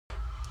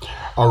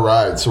All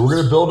right, so we're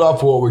going to build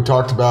off what we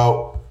talked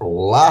about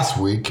last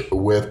week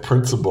with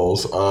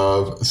principles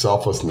of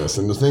selflessness.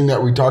 And the thing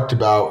that we talked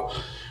about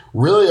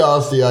really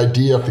is the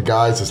idea of the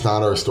guys, it's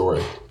not our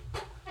story.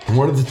 And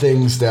one of the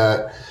things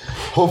that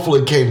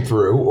hopefully came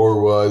through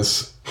or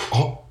was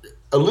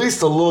at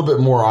least a little bit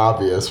more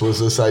obvious was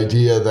this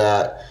idea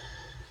that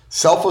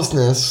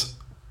selflessness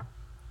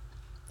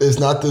is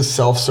not this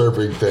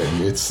self-serving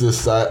thing. It's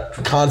this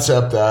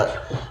concept that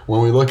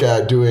when we look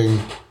at doing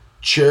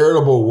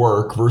charitable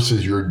work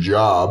versus your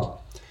job,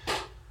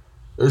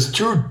 there's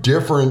two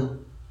different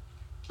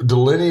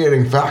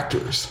delineating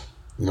factors.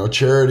 You know,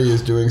 charity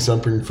is doing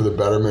something for the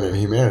betterment of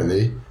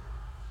humanity.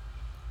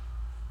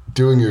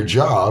 Doing your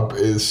job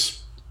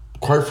is,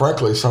 quite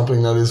frankly,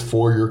 something that is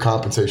for your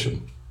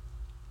compensation.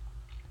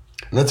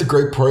 And that's a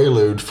great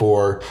prelude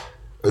for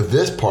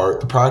this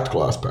part, the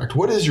practical aspect.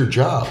 What is your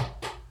job?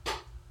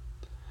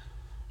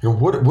 You know,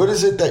 what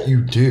is it that you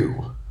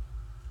do?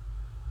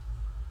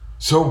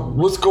 So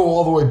let's go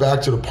all the way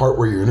back to the part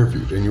where you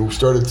interviewed and you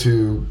started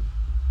to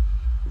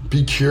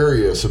be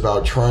curious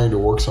about trying to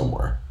work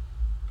somewhere.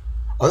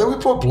 I think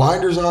we put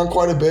blinders on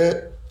quite a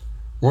bit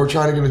when we're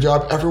trying to get a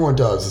job. Everyone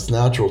does. It's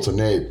natural. It's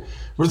innate.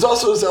 But it's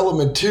also this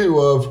element, too,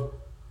 of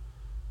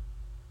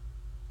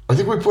I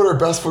think we put our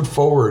best foot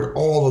forward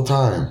all the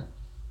time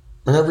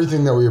in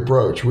everything that we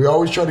approach. We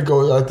always try to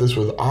go at this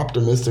with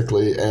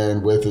optimistically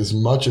and with as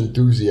much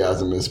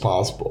enthusiasm as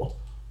possible.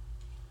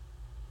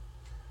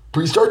 But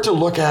you start to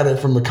look at it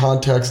from the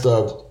context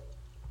of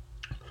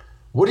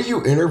what are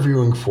you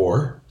interviewing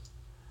for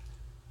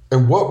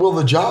and what will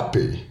the job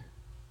be?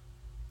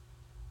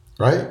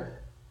 Right?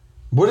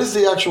 What is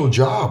the actual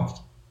job?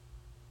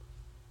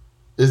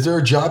 Is there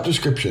a job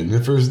description?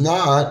 If there's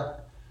not,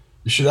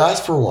 you should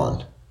ask for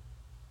one.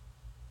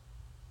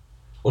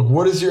 Like,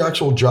 what does your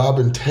actual job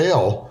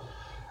entail?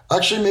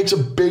 Actually makes a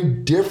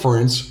big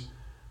difference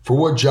for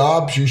what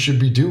jobs you should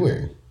be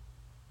doing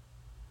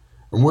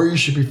and where you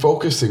should be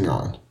focusing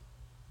on.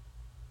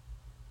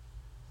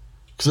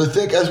 Because I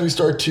think as we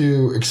start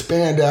to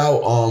expand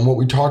out on what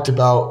we talked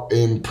about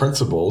in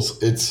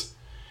principles, it's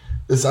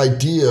this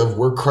idea of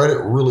where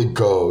credit really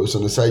goes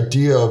and this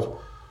idea of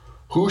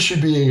who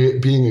should be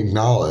being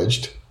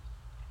acknowledged.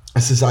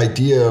 It's this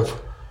idea of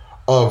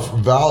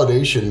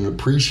validation and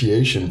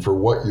appreciation for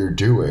what you're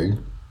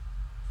doing.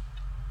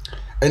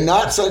 And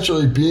not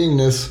essentially being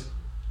this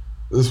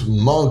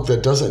monk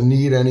that doesn't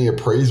need any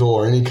appraisal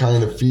or any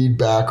kind of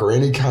feedback or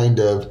any kind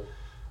of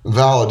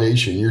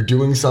validation. You're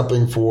doing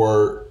something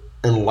for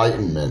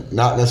enlightenment,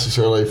 not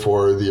necessarily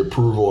for the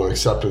approval and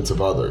acceptance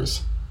of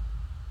others.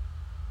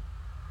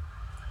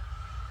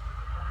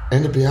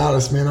 And to be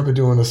honest, man, I've been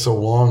doing this so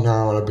long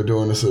now, and I've been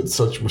doing this with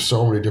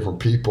so many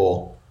different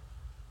people.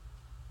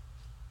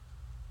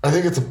 I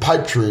think it's a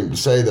pipe dream to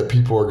say that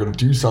people are going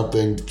to do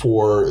something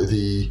for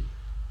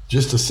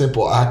just a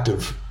simple act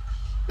of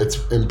it's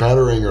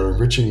bettering or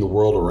enriching the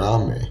world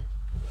around me.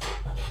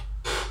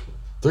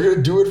 They're going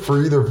to do it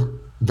for either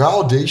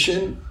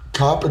validation,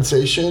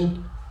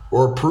 compensation,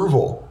 or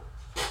approval.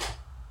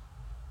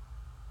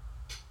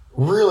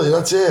 Really,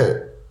 that's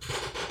it.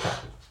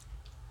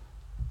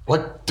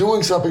 Like,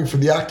 doing something for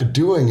the act of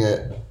doing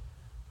it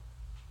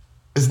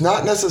is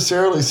not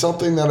necessarily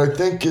something that I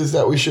think is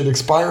that we should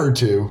aspire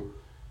to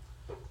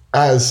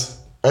as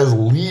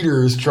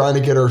leaders trying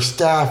to get our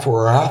staff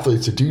or our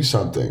athletes to do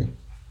something.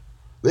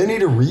 They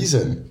need a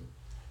reason.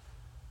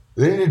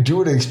 They need to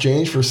do it in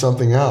exchange for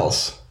something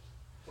else.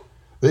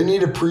 They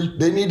need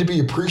to be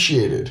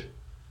appreciated.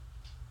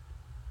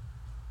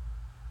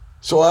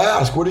 So I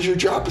ask, what is your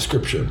job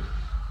description?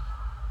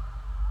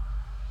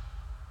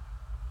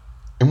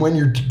 And when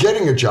you're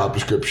getting a job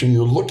description,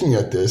 you're looking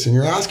at this and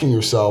you're asking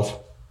yourself,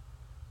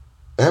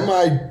 can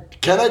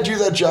I do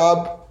that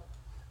job?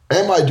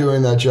 Am I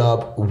doing that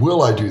job?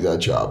 Will I do that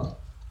job?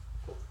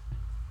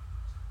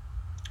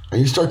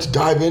 And you start to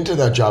dive into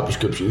that job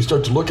description. You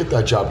start to look at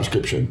that job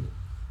description.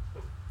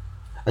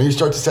 And you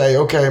start to say,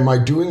 okay, am I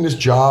doing this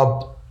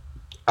job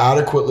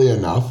adequately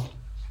enough?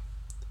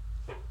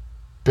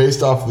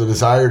 Based off of the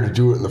desire to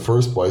do it in the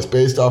first place,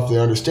 based off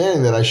the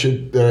understanding that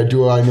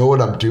I know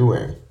what I'm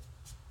doing.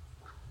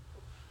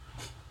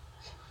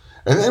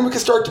 And then we can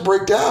start to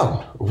break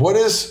down. What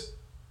is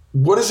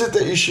it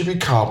that you should be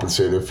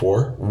compensated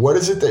for? What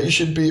is it that you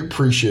should be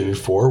appreciated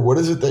for? What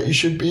is it that you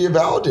should be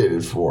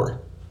validated for?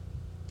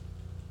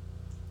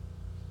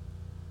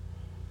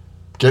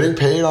 Getting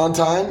paid on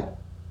time?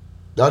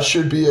 That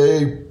should be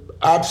a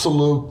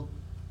absolute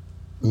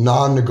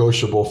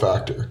non-negotiable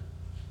factor.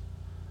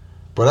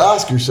 But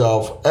ask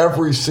yourself,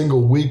 every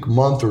single week,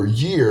 month, or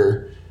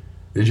year,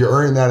 did you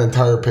earn that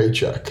entire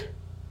paycheck?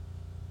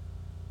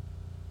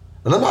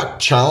 And I'm not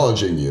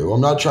challenging you.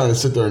 I'm not trying to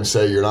sit there and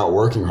say you're not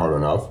working hard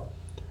enough.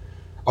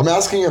 I'm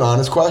asking an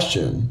honest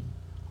question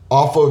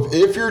off of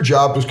if your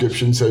job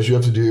description says you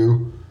have to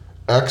do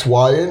X,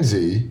 Y, and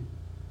Z,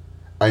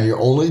 and you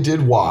only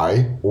did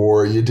Y,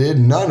 or you did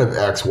none of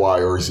X, Y,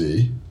 or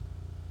Z,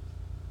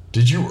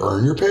 did you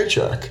earn your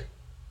paycheck?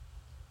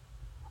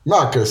 I'm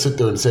not going to sit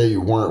there and say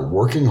you weren't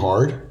working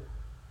hard.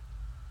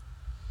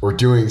 or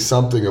doing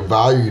something of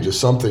value to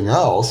something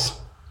else.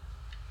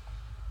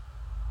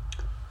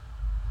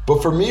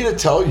 But for me to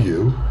tell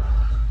you,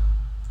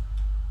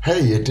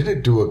 hey, you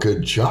didn't do a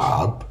good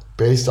job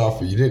based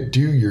off of you didn't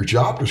do your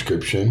job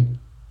description,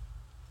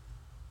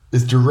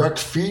 is direct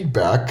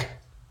feedback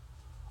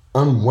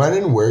on when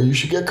and where you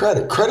should get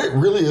credit. Credit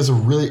really is a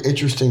really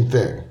interesting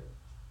thing.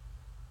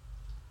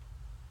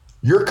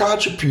 Your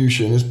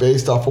contribution is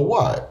based off of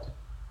what?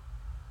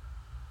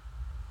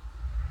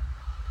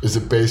 Is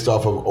it based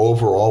off of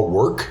overall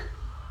work?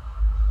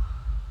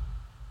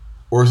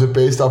 Or is it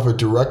based off a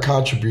direct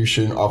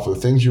contribution off of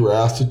the things you were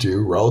asked to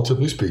do,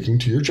 relatively speaking,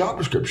 to your job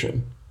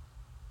description?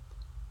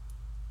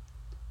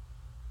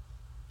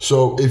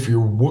 So if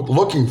you're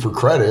looking for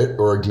credit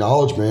or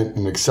acknowledgement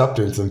and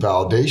acceptance and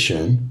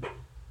validation,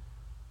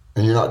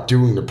 and you're not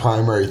doing the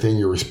primary thing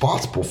you're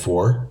responsible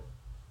for,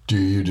 do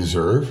you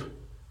deserve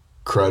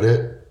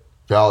credit,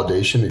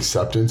 validation,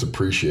 acceptance,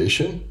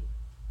 appreciation?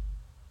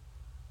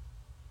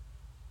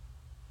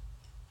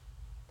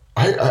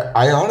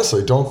 I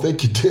honestly don't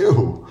think you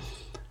do.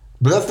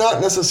 But that's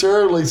not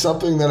necessarily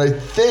something that I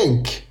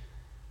think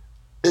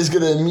is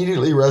going to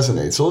immediately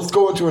resonate. So let's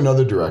go into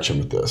another direction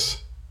with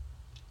this,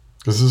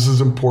 because this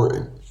is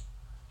important.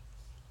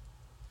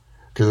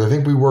 Because I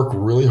think we work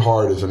really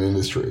hard as an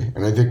industry,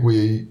 and I think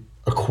we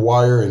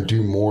acquire and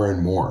do more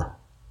and more.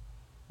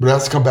 But it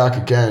has to come back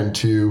again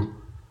to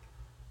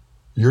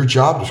your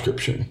job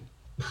description.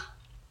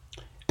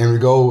 And we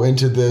go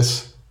into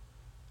this,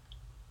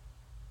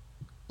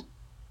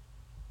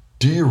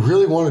 do you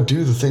really want to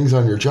do the things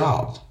on your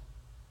job,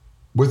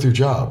 with your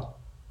job?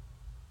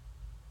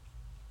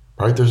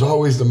 Right? There's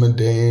always the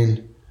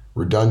mundane,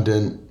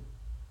 redundant,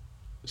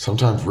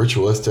 sometimes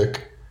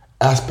ritualistic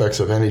aspects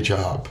of any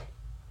job.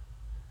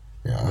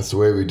 Yeah, that's the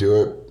way we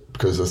do it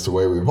because that's the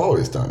way we've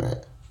always done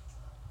it.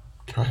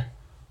 Okay,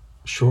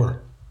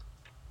 sure.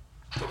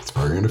 It's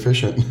very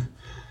inefficient.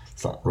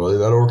 It's not really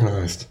that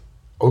organized.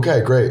 Okay,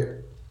 great.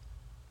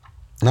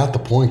 Not the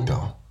point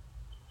though.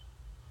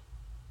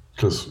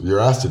 Because you're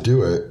asked to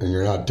do it and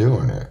you're not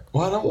doing it.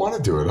 Well, I don't want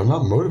to do it. I'm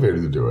not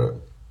motivated to do it.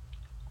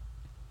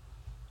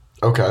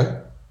 Okay.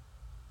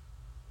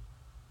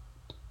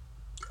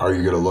 Are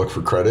you going to look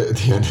for credit at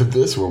the end of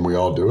this when we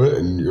all do it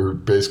and you're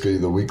basically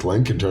the weak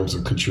link in terms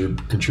of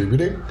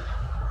contributing?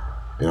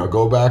 You know,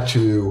 go back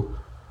to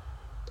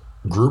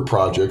group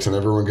projects and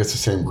everyone gets the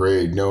same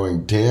grade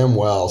knowing damn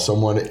well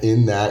someone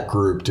in that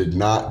group did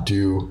not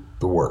do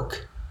the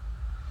work.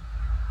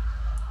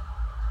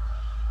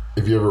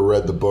 If you ever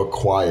read the book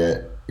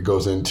Quiet, it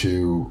goes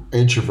into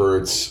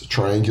introverts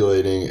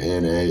triangulating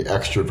in an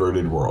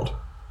extroverted world.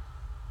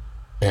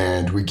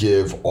 And we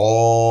give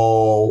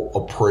all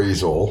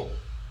appraisal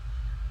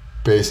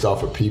based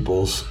off of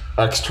people's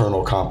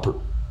external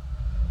contribution.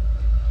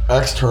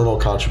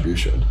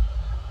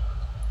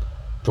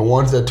 The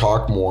ones that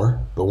talk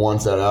more, the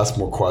ones that ask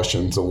more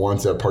questions, the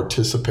ones that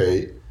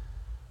participate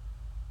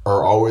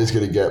are always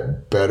going to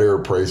get better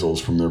appraisals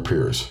from their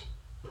peers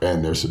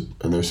and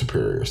their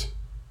superiors.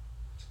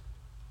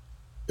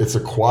 It's the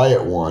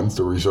quiet ones,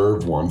 the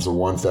reserved ones, the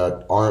ones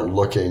that aren't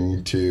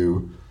looking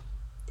to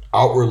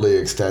outwardly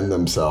extend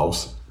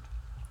themselves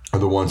are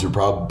the ones who are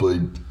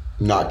probably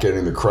not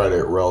getting the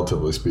credit,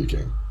 relatively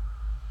speaking.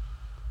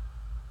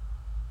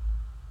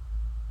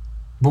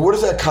 But what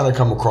does that kind of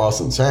come across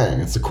in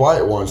saying? It's the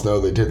quiet ones know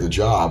they did the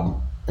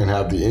job and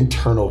have the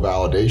internal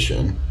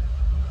validation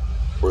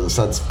or the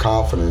sense of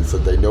confidence that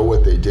they know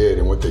what they did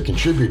and what they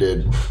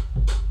contributed.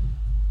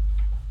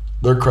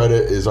 Their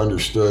credit is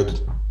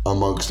understood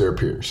amongst their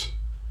peers.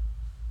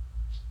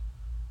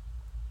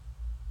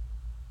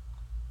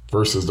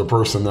 Versus the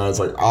person that's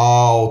like,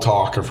 I'll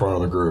talk in front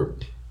of the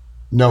group,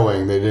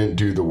 knowing they didn't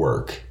do the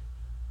work.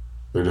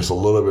 They're just a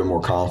little bit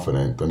more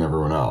confident than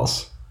everyone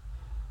else.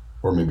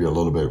 Or maybe a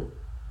little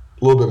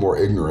bit more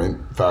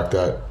ignorant, the fact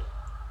that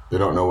they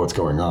don't know what's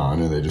going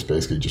on and they just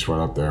basically just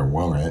went up there and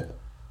wung it.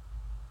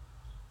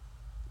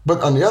 But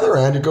on the other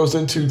end, it goes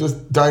into this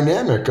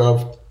dynamic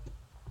of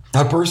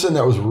a person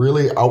that was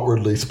really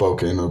outwardly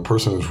spoken, a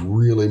person who's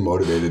really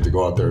motivated to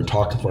go out there and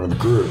talk in front of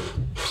the group.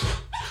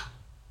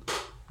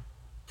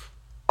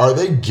 Are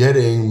they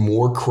getting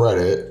more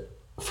credit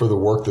for the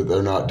work that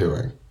they're not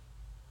doing?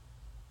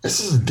 This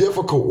is a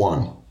difficult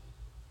one.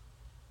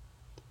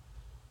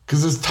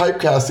 Because it's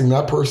typecasting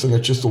that person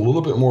that's just a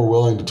little bit more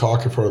willing to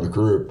talk in front of the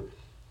group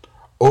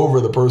over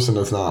the person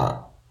that's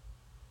not.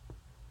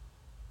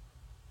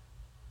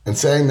 And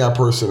saying that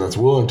person that's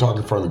willing to talk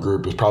in front of the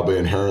group is probably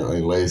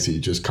inherently lazy,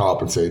 just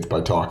compensates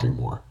by talking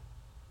more.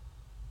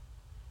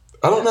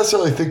 I don't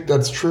necessarily think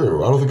that's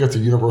true. I don't think that's a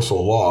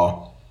universal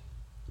law.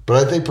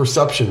 But I think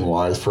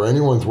perception-wise, for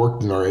anyone who's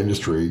worked in our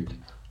industry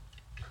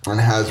and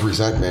has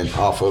resentment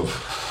off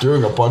of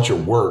doing a bunch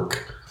of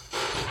work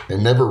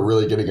and never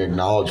really getting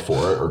acknowledged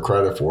for it or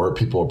credit for it,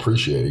 people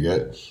appreciating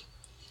it,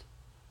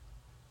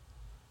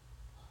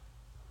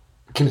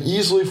 can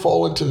easily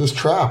fall into this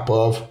trap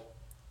of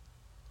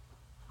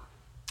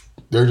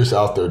they're just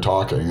out there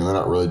talking and they're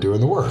not really doing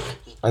the work.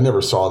 I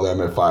never saw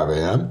them at 5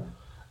 a.m.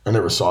 I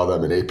never saw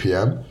them at 8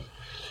 p.m.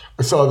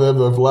 I saw them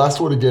the last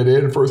one to get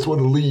in, the first one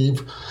to leave.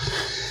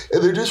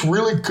 And they're just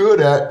really good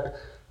at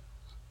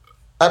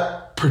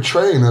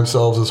portraying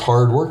themselves as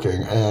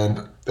hardworking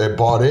and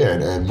bought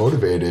in and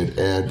motivated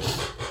and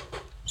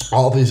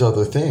all these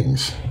other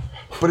things.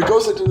 But it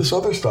goes into this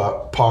other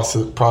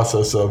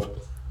process of,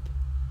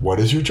 what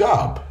is your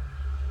job?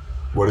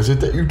 What is it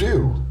that you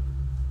do?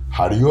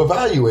 How do you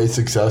evaluate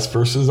success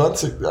versus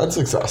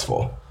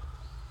unsuccessful?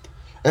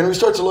 And we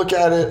start to look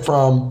at it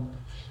from,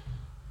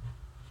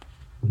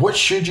 what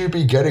should you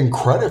be getting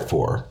credit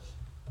for?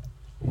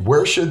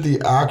 Where should the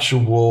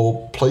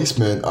actual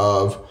placement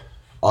of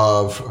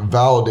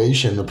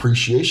validation,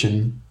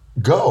 appreciation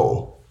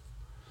go?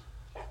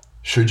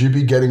 Should you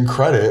be getting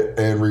credit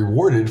and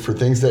rewarded for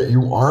things that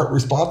you aren't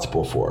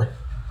responsible for?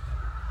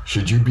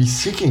 Should you be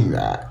seeking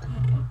that?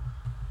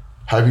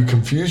 Have you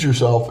confused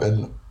yourself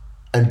and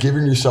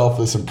given yourself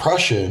this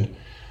impression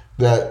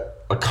that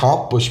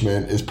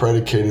accomplishment is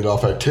predicated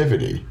off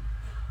activity?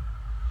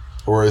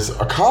 Or is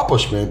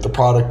accomplishment the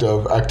product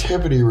of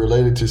activity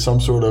related to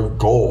some sort of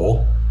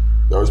goal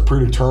that was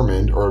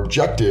predetermined, or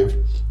objective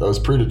that was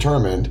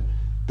predetermined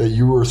that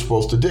you were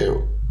supposed to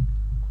do?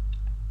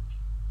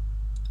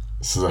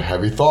 This is a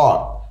heavy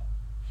thought.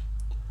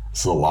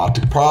 This is a lot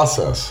to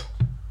process.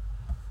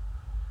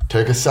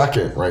 Take a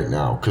second right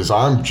now, because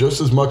I'm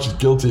just as much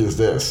guilty as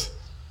this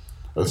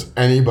as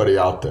anybody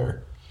out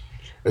there.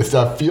 It's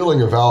that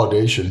feeling of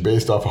validation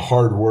based off of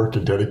hard work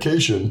and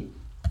dedication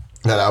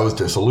that I was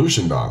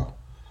disillusioned on,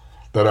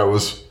 that I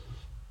was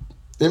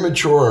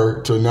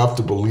immature enough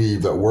to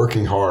believe that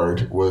working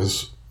hard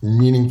was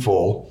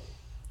meaningful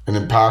and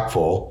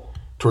impactful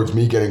towards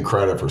me getting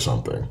credit for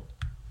something.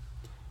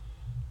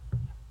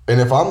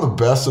 And if I'm the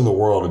best in the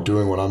world at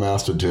doing what I'm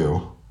asked to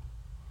do,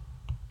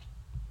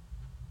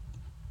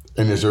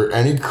 and is there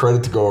any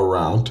credit to go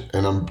around,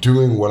 and I'm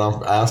doing what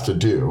I'm asked to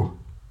do,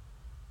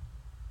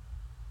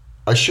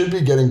 I should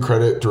be getting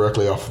credit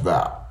directly off of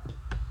that.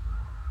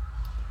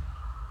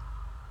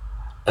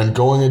 And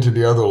going into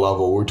the other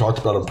level, we talked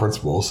about in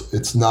principles,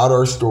 it's not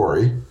our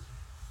story.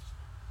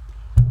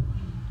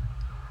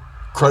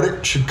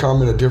 Credit should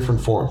come in a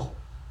different form.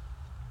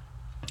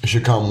 It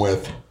should come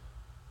with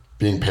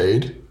being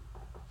paid.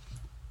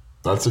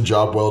 That's a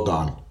job well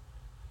done.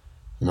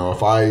 You know,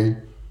 if I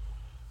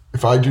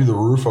do the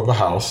roof of a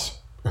house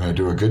and I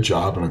do a good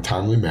job in a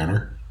timely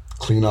manner,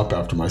 clean up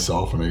after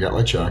myself, and I get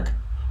my check,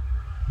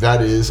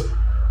 that is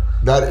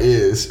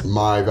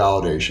my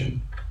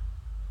validation.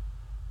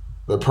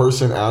 The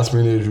person asked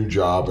me to do a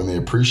job and they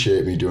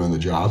appreciate me doing the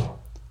job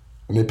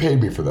and they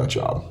paid me for that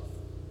job.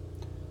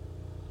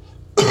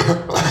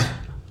 A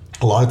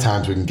lot of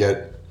times we can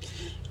get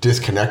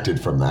disconnected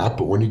from that,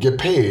 but when you get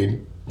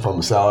paid from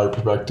a salary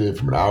perspective,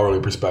 from an hourly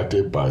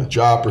perspective, by a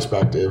job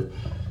perspective,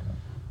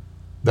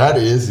 that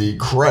is the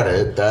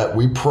credit that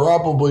we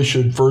probably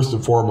should first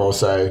and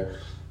foremost say,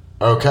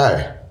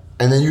 okay.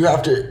 And then you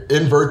have to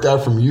invert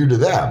that from you to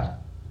them.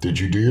 Did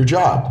you do your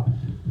job?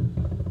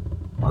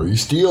 Are you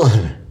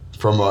stealing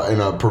in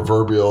a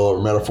proverbial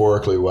or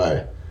metaphorically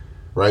way,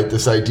 right?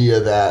 This idea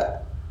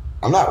that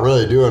I'm not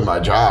really doing my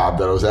job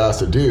that I was asked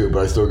to do,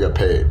 but I still get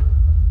paid.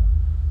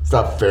 It's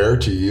not fair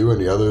to you and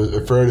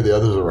fair to the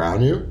others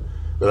around you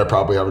that are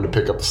probably having to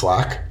pick up the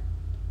slack.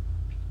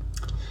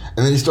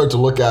 And then you start to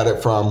look at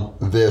it from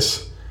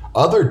this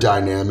other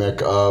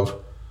dynamic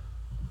of,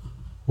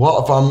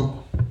 well, if I'm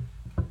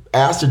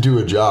asked to do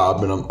a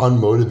job and I'm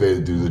unmotivated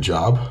to do the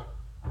job,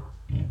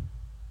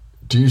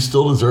 do you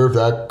still deserve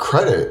that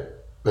credit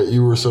that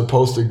you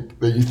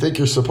think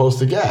you're supposed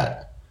to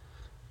get?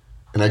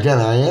 And again,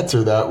 I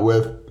answer that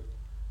with,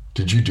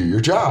 did you do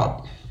your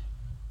job?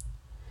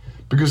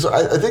 Because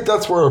I think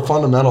that's where a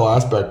fundamental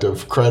aspect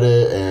of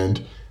credit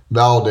and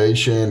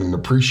validation and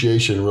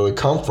appreciation really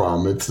come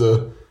from. It's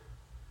the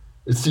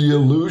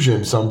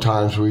illusion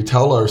sometimes we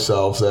tell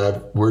ourselves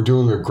that we're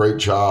doing a great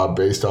job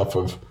based off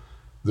of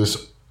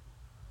this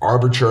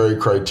arbitrary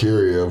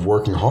criteria of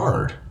working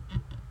hard.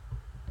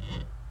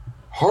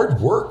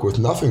 Hard work with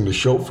nothing to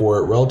show for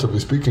it, relatively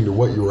speaking, to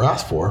what you were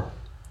asked for,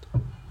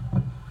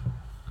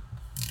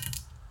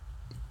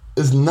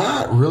 is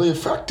not really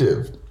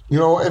effective. You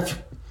know,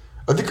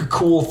 I think a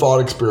cool thought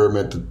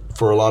experiment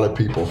for a lot of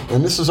people,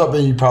 and this is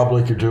something you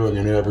probably could do in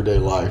your everyday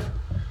life.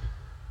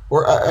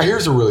 Or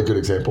here's a really good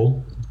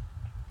example.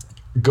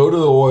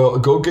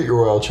 Go get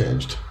your oil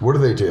changed. What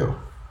do?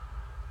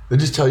 They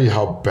just tell you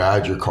how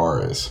bad your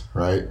car is,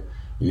 right?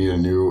 You need a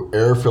new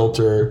air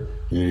filter.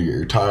 You need to get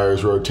your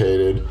tires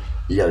rotated.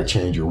 You got to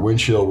change your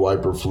windshield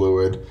wiper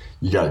fluid.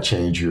 You got to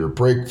change your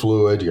brake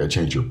fluid. You got to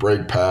change your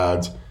brake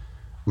pads.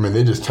 I mean,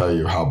 they just tell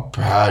you how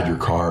bad your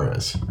car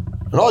is.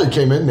 And all you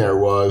came in there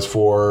was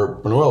for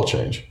an oil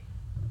change,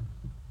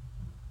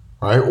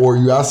 right? Or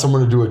you ask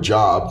someone to do a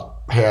job.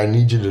 Hey, I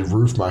need you to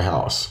roof my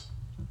house.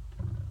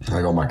 And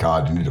I go, oh my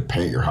God, you need to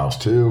paint your house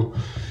too.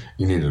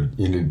 You need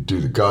to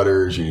do the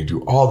gutters. You need to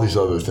do all these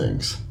other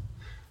things.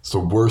 It's the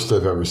worst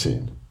I've ever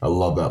seen. I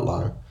love that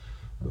line.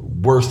 The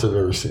worst I've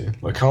ever seen.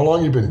 Like, how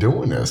long you been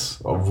doing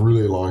this? A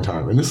really long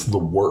time. And this is the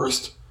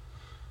worst?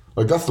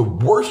 Like, that's the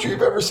worst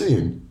you've ever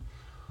seen?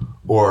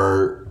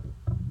 Or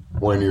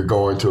when you're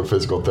going to a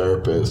physical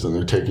therapist and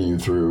they're taking you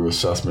through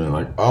assessment and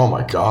like, oh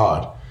my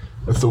God,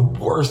 that's the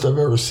worst I've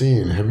ever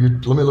seen. Let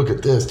me look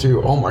at this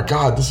too. Oh my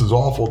God, this is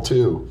awful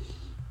too.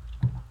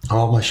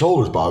 Oh, my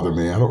shoulders bother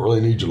me. I don't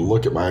really need you to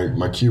look at my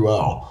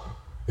QL.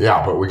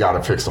 Yeah, but we got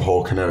to fix the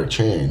whole kinetic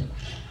chain.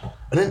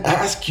 I didn't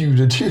ask you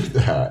to do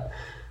that.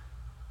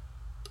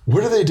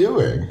 What are they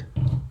doing?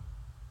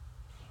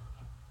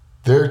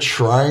 They're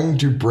trying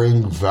to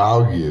bring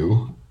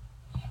value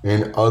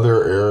in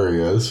other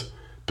areas,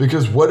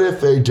 because what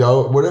if they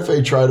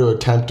try to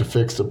attempt to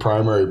fix the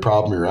primary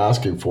problem you're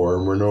asking for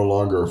and we're no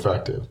longer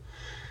effective?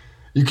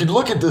 You could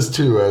look at this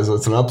too as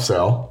it's an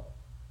upsell.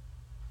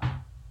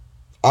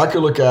 I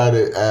could look at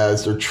it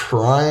as they're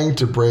trying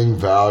to bring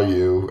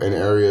value in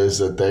areas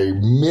that they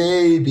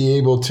may be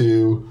able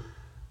to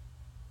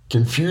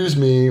confuse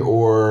me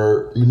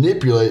or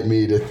manipulate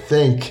me to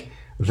think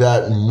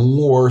that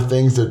more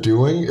things they're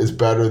doing is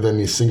better than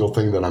the single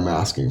thing that I'm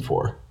asking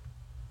for.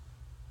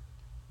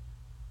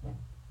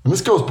 And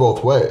this goes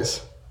both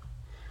ways.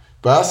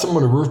 If I ask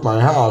someone to roof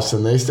my house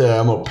and they say,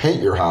 I'm going to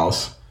paint your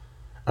house,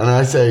 and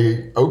I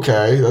say,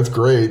 okay, that's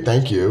great,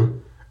 thank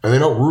you, and they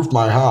don't roof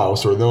my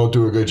house or they don't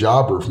do a good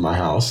job roofing my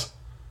house,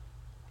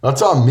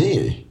 that's on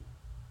me.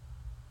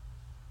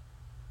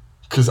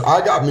 Because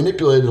I got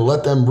manipulated to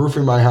let them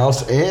roofing my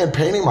house and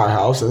painting my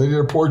house, and they did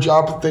a poor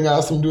job at the thing I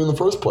asked them to do in the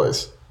first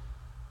place.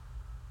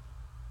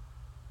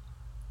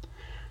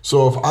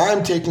 So if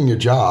I'm taking a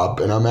job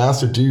and I'm asked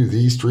to do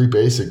these three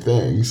basic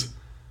things,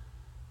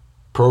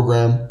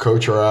 program,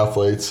 coach our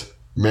athletes,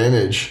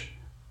 manage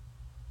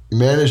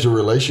the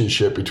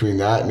relationship between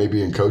that,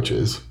 maybe and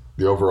coaches,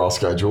 the overall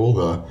schedule,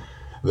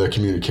 the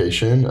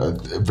communication,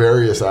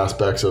 various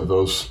aspects of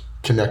those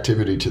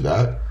connectivity to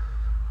that.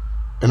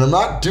 And I'm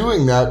not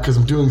doing that because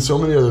I'm doing so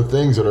many other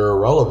things that are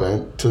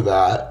irrelevant to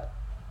that.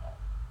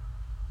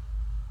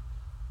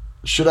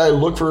 Should I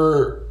look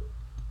for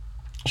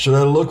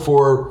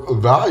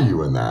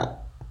value in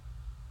that?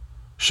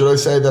 Should I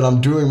say that I'm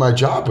doing my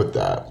job with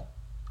that?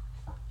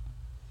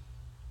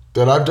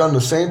 That I've done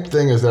the same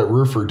thing as that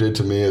roofer did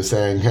to me, as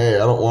saying, hey, I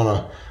don't want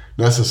to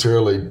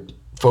necessarily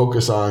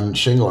focus on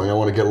shingling. I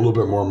want to get a little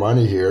bit more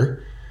money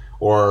here.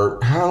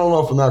 Or I don't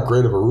know if I'm that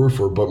great of a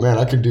roofer, but man,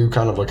 I could do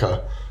kind of like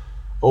a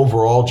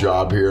overall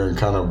job here and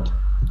kind of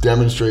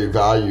demonstrate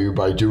value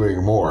by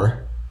doing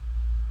more.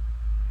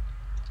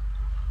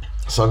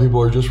 Some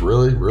people are just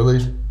really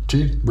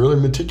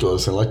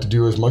meticulous and like to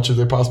do as much as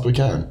they possibly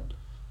can.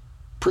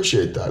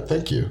 Appreciate that.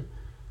 Thank you.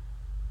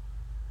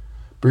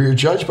 But you're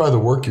judged by the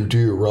work you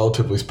do,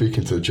 relatively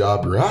speaking, to the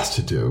job you're asked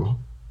to do.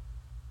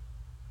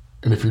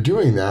 And if you're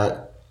doing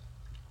that,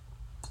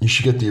 you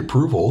should get the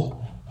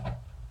approval.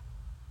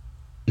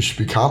 You should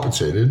be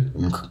compensated,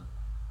 and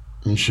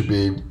you should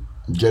be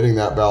getting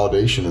that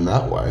validation in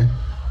that way.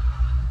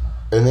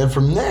 And then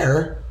from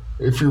there,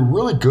 if you're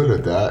really good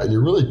at that and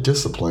you're really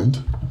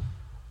disciplined,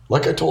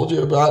 like I told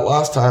you about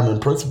last time in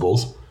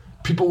principles,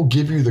 people will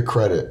give you the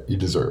credit you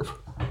deserve.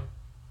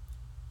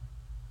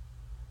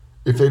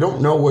 If they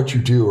don't know what you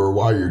do or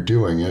why you're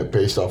doing it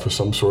based off of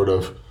some sort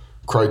of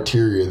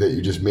criteria that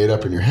you just made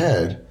up in your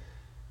head,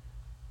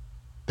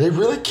 they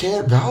really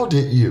can't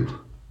validate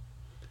you.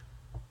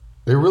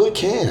 They really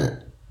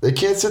can't. They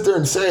can't sit there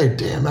and say,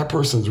 damn, that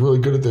person's really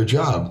good at their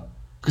job,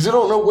 because they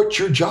don't know what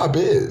your job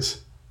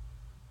is.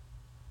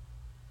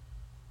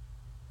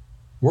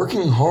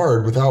 Working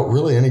hard without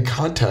really any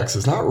context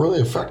is not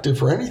really effective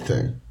for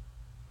anything. In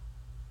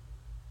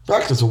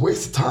fact, it's a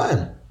waste of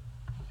time.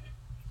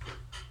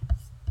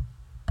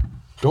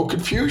 Don't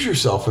confuse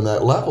yourself in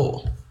that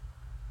level.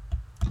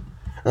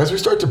 As we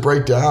start to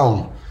break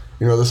down,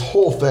 this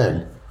whole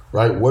thing,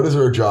 right? What is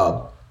our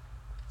job?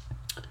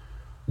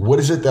 What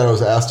is it that I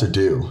was asked to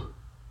do?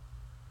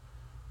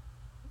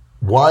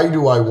 Why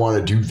do I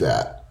want to do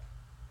that?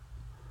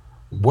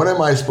 What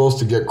am I supposed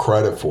to get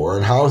credit for?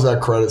 And how is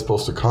that credit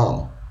supposed to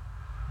come?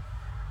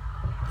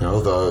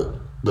 The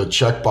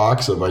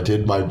checkbox of I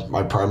did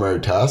my primary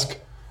task,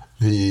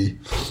 the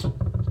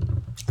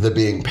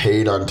being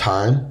paid on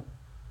time,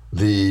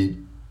 the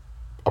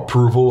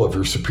approval of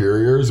your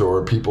superiors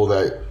or people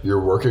that you're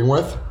working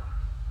with.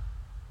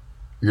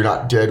 You're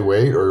not dead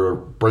weight or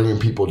bringing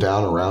people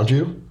down around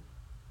you.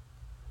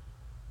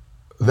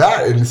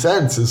 That, in a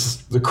sense,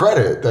 is the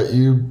credit that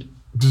you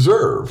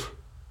deserve.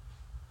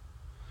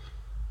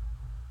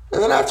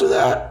 And then after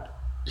that,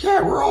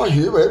 yeah, we're all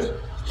human.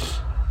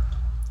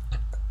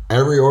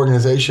 Every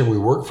organization we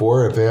work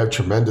for, if they have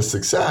tremendous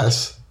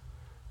success,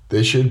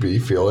 they should be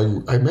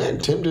feeling, like, man,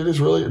 Tim did a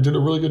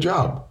really good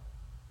job.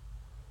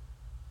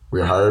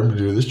 We hired him to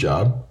do this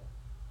job.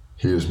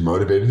 He was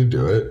motivated to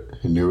do it.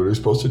 He knew what he was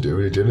supposed to do,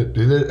 and he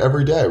did it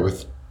every day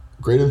with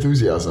great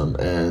enthusiasm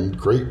and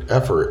great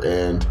effort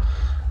and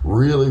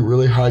really,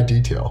 really high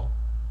detail.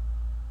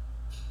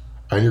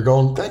 And you're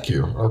going, thank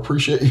you. I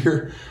appreciate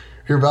your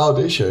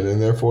validation and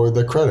therefore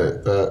the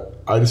credit that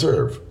I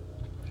deserve.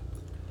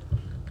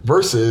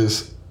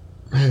 Versus,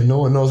 man, no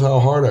one knows how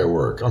hard I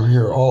work. I'm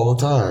here all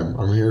the time.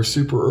 I'm here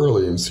super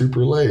early and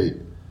super late.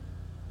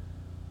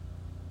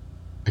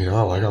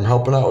 Like I'm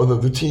helping out with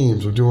other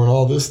teams. We're doing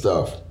all this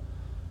stuff.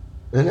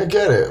 And I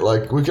get it.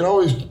 Like we can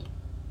always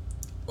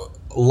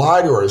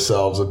lie to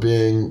ourselves of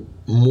being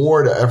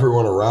more to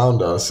everyone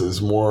around us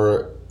is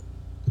more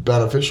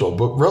beneficial.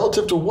 But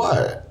relative to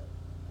what?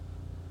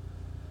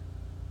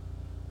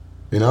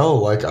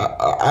 Like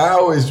I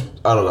always,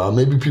 I don't know,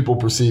 maybe people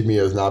perceive me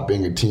as not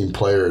being a team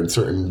player in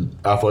certain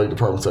athletic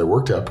departments I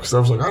worked at because I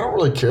was like, I don't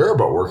really care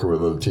about working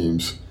with other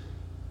teams.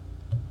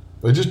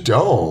 I just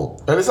don't.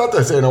 And it's not that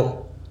I say I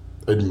don't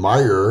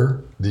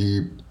admire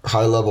the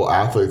high-level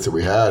athletes that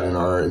we had in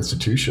our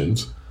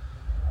institutions,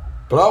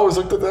 but I always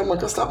looked at them like,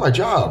 that's not my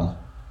job.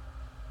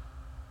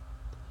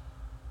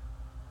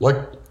 Like,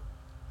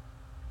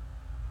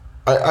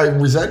 I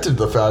resented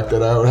the fact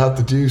that I would have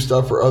to do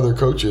stuff for other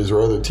coaches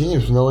or other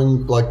teams,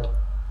 knowing like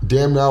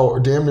damn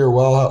near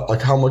well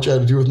like how much I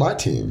had to do with my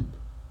team.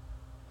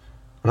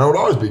 And I would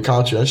always be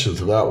conscientious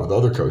of that with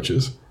other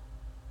coaches.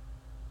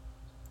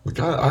 Like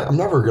I'm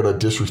never gonna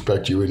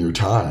disrespect you in your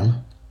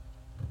time,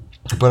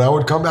 but I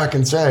would come back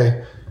and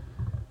say,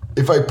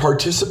 if I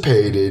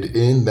participated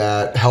in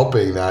that,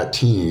 helping that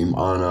team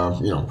on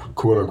a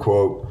quote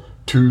unquote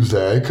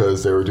Tuesday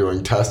because they were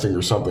doing testing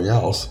or something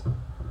else.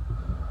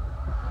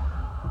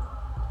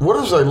 What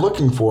was I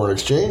looking for in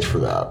exchange for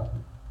that?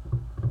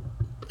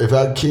 If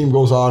that team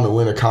goes on to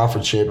win a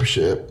conference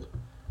championship,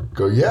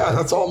 go, yeah,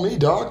 that's all me,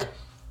 dog.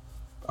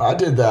 I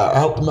did that. I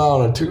helped them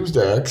out on a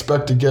Tuesday. I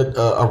expect to get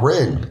a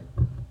ring.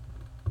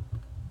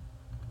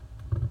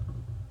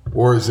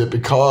 Or is it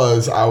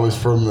because I was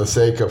from the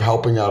sake of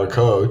helping out a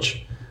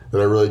coach that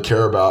I really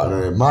care about and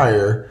I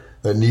admire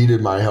that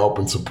needed my help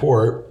and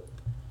support,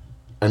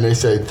 and they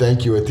say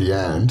thank you at the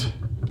end?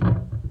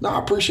 No, I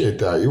appreciate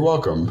that. You're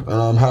welcome. And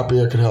I'm happy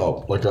I could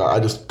help. Like, I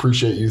just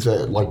appreciate you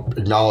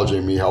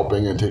acknowledging me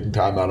helping and taking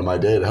time out of my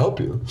day to help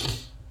you.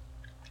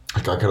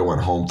 Like, I could have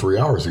went home 3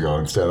 hours ago.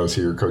 Instead, I was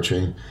here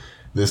coaching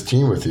this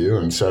team with you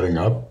and setting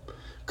up,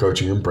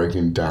 coaching and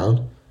breaking it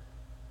down.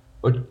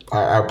 Like,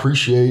 I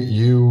appreciate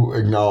you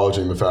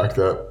acknowledging the fact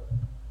that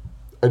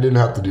I didn't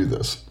have to do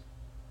this.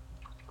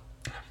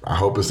 I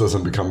hope this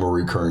doesn't become a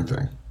recurring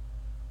thing.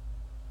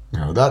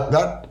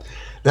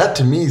 That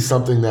to me is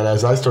something that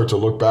as I start to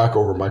look back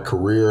over my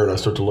career and I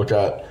start to look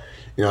at,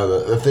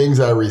 the things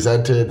I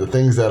resented, the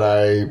things that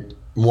I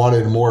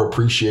wanted more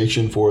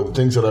appreciation for, the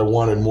things that I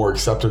wanted more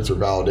acceptance or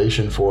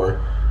validation for,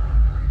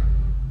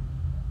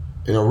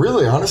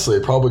 really honestly,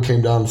 it probably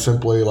came down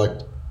simply like,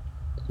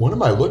 what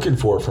am I looking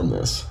for from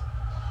this?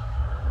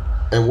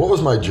 And what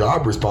was my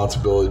job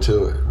responsibility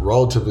to,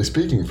 relatively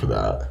speaking, for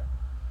that?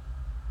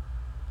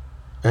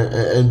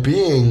 And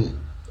being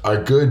a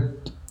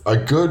good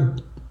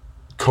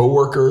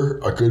coworker,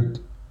 a good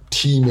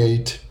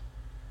teammate,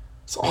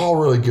 it's all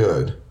really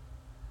good.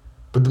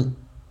 But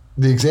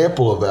the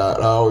example of that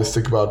I always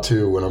think about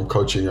too when I'm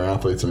coaching our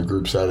athletes in a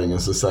group setting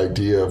is this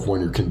idea of when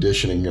you're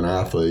conditioning an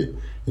athlete,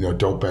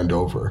 don't bend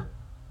over.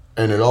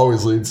 And it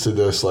always leads to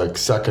this like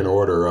second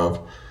order of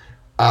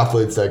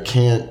athletes that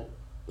can't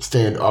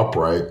stand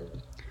upright,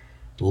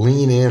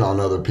 lean in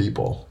on other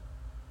people,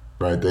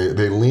 right?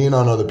 They lean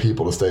on other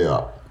people to stay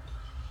up.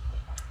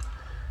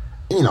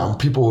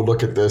 People would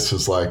look at this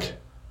as like,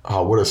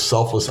 oh, what a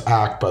selfless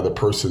act by the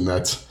person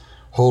that's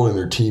holding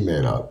their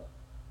teammate up.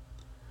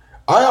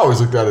 I always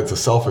looked at it as a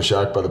selfish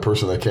act by the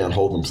person that can't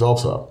hold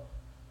themselves up.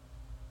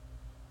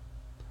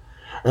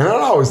 And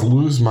I'd always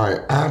lose my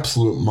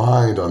absolute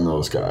mind on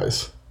those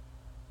guys.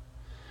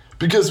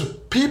 Because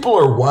people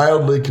are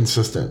wildly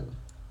consistent.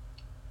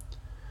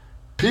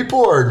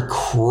 People are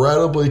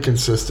incredibly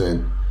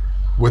consistent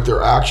with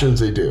their actions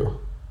they do.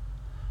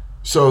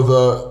 So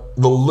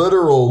the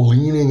literal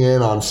leaning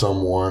in on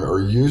someone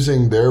or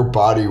using their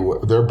body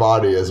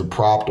as a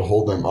prop to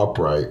hold them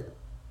upright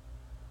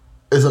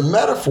is a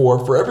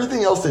metaphor for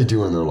everything else they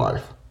do in their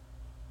life.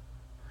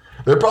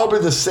 They're probably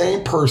the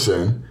same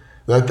person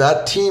that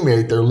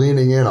teammate they're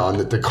leaning in on,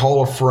 that they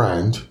call a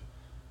friend,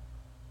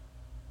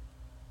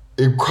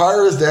 it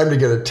requires them to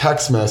get a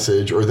text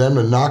message or them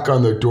to knock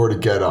on their door to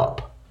get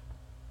up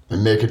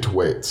and make it to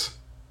weights.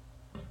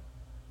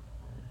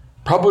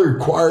 Probably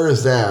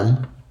requires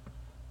them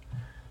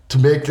to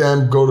make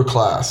them go to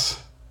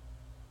class.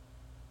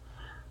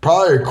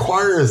 Probably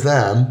requires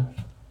them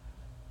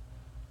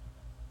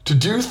to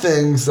do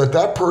things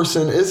that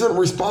person isn't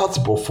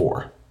responsible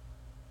for.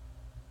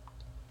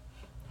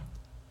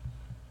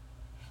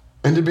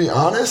 And to be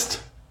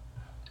honest,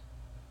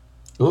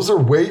 those are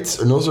weights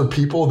and those are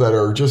people that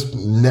are just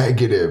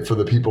negative for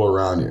the people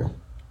around you.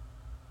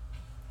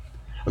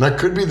 And that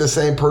could be the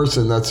same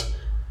person that's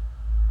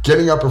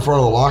getting up in front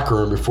of the locker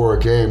room before a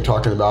game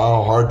talking about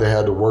how hard they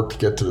had to work to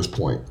get to this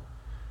point.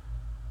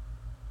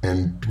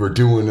 And we're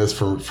doing this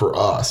for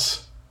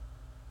us.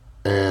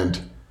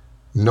 And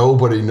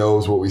nobody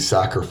knows what we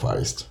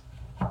sacrificed.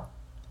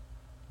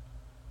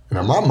 And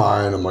in my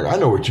mind, I'm like, I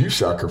know what you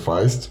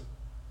sacrificed.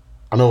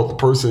 I know what the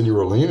person you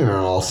were leaning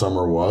on all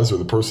summer was, or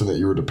the person that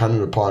you were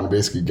dependent upon to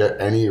basically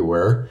get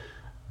anywhere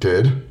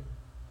did.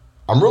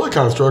 I'm really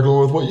kind of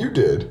struggling with what you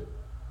did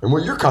and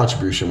what your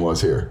contribution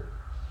was here.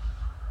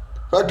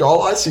 In fact,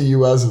 all I see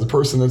you as is a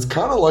person that's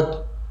kind of like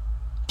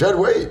dead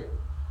weight.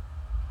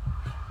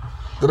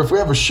 That if we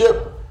have a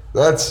ship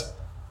that's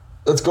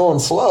going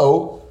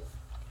slow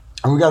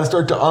and we got to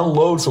start to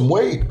unload some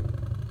weight,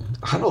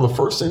 I know the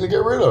first thing to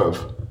get rid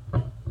of.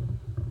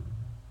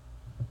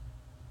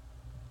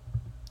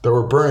 That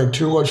we're burning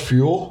too much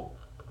fuel.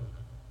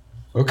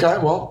 Okay,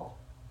 well,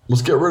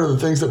 let's get rid of the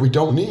things that we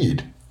don't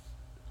need.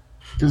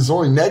 Because it's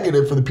only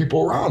negative for the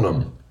people around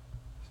them.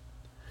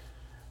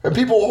 And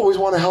people always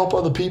want to help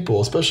other people,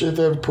 especially if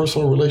they have a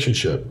personal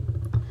relationship.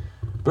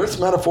 But it's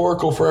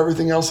metaphorical for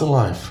everything else in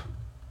life.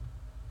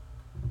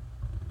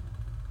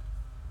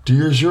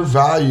 Does your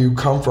value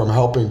come from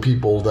helping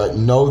people that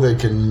know they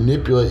can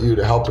manipulate you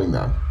to helping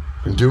them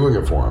and doing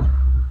it for them?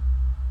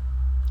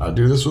 I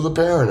do this with a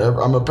parent.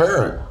 I'm a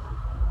parent.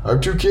 I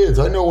have 2 kids.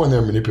 I know when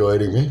they're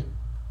manipulating me.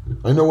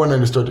 I know when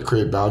I start to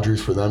create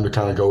boundaries for them to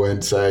kind of go in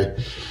and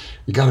say,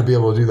 you got to be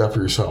able to do that for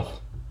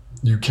yourself.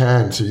 You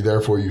can, so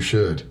therefore you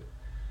should.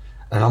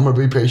 And I'm going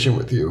to be patient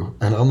with you.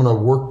 And I'm going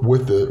to work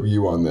with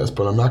you on this,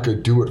 but I'm not going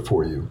to do it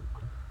for you.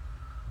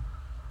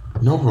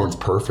 No one's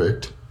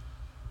perfect.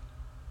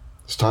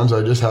 There's times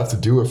I just have to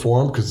do it for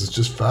them because it's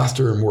just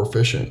faster and more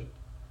efficient.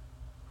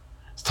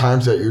 It's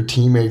times that your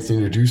teammates need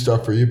to do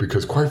stuff for you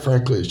because, quite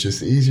frankly, it's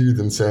just easier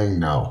than saying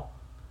no.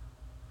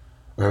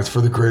 And it's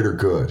for the greater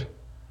good.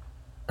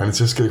 And it's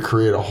just going to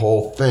create a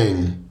whole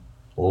thing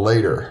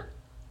later.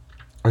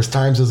 There's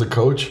times as a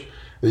coach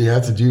that you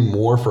have to do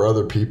more for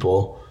other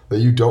people that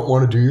you don't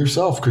want to do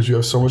yourself because you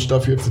have so much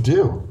stuff you have to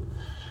do.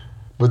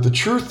 But the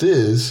truth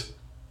is,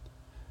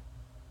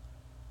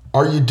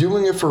 are you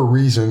doing it for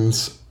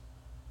reasons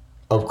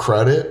of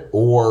credit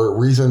or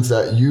reasons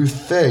that you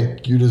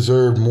think you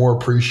deserve more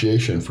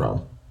appreciation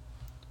from?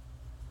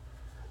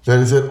 That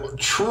is it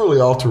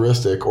truly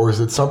altruistic, or is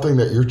it something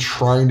that you're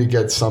trying to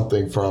get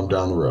something from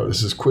down the road?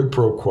 This is quid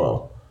pro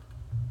quo.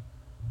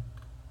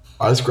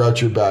 I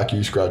scratch your back,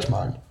 you scratch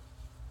mine.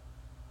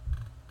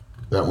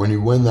 That when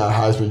you win that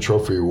Heisman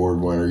Trophy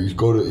Award winner,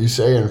 you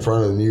say in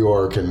front of New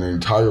York and the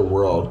entire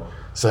world,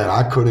 saying,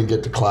 I couldn't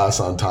get to class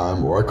on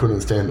time or I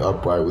couldn't stand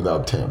upright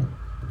without Tim.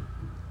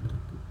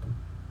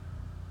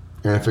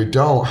 And if I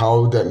don't,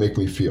 how would that make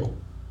me feel?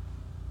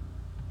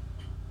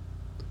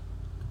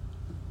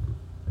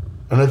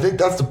 And I think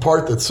that's the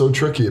part that's so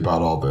tricky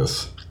about all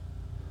this.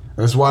 And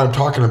that's why I'm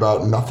talking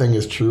about nothing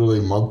is truly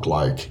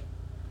monk-like.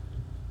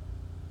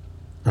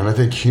 And I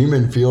think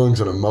human feelings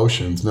and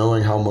emotions,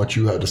 knowing how much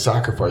you had to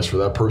sacrifice for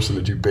that person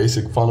to do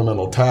basic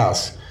fundamental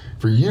tasks,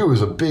 for you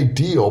is a big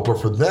deal, but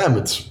for them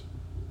it's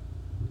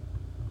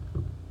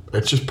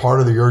just part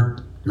of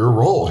your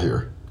role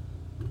here.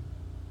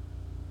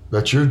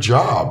 That your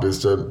job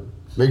is to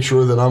make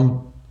sure that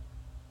I'm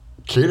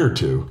catered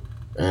to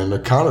and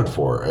accounted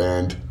for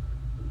and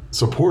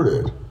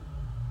supported.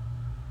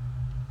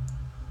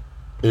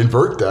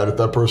 Invert that if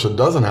that person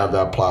doesn't have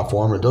that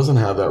platform and doesn't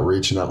have that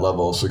reach and that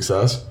level of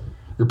success.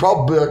 You're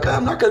probably like,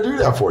 I'm not going to do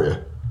that for you.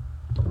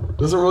 It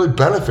doesn't really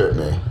benefit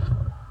me.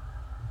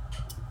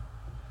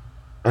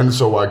 And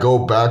so I go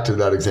back to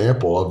that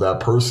example of that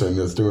person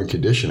that's doing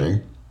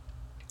conditioning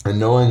and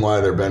knowing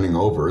why they're bending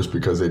over is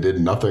because they did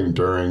nothing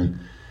during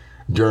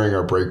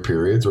our break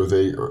periods or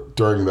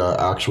during the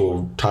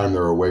actual time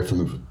they're away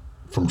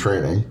from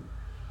training.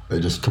 They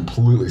just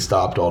completely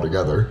stopped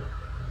altogether.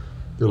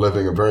 They're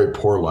living a very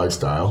poor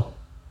lifestyle.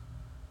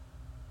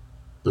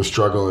 They're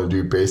struggling to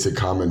do basic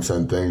common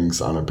sense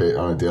things on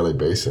a daily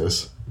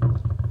basis.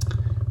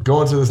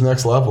 Going to this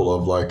next level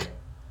of like,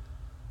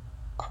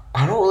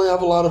 I don't really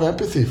have a lot of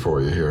empathy for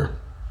you here.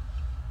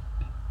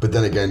 But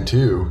then again,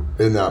 too,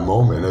 in that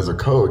moment, as a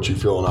coach, you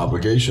feel an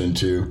obligation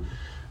to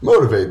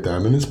motivate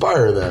them and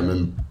inspire them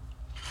and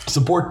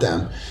support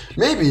them.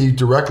 Maybe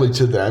directly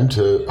to them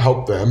to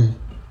help them,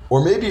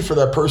 or maybe for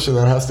that person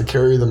that has to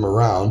carry them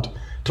around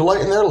to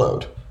lighten their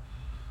load.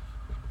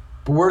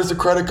 But where does the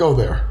credit go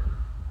there?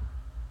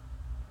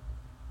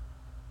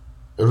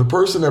 If a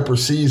person that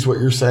perceives what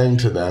you're saying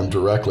to them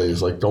directly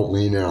is like, don't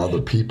lean in on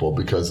other people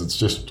because it's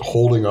just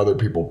holding other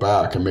people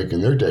back and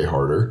making their day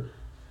harder,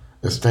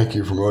 it's thank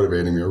you for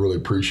motivating me. I really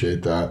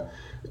appreciate that.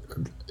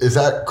 Is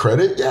that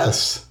credit?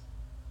 Yes.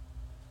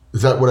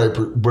 Is that what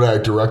I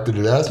directed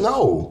it as?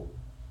 No.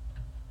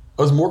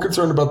 I was more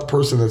concerned about the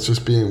person that's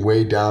just being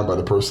weighed down by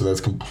the person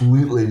that's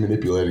completely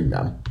manipulating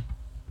them.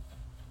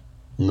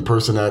 And the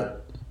person that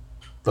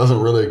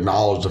doesn't really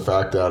acknowledge the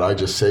fact that I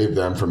just saved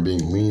them from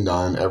being leaned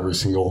on every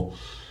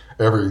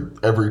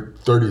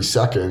 30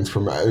 seconds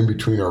from in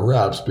between our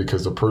reps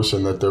because the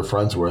person that they're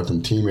friends with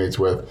and teammates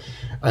with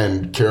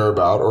and care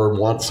about or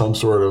want some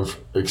sort of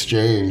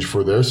exchange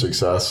for their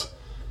success,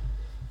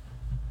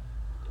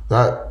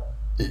 that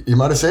you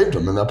might have saved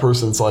them. And that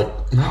person's like,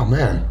 oh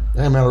man,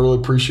 I really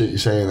appreciate you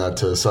saying that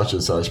to such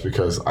and such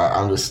because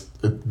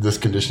this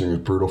conditioning is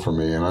brutal for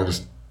me and I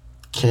just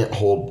can't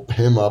hold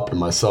him up and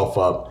myself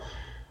up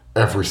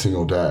every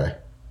single day.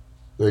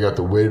 They got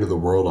the weight of the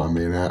world on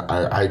me and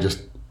I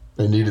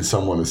needed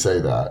someone to say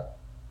that.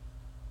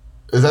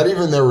 Is that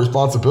even their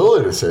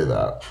responsibility to say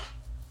that?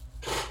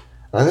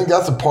 I think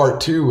that's a part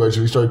too, as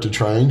we start to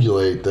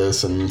triangulate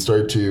this and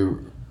start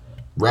to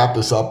wrap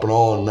this up and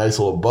all in a nice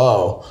little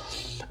bow,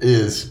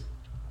 is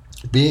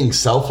being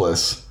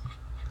selfless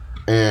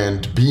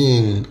and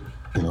being,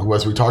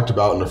 as we talked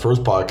about in the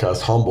first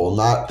podcast, humble,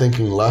 not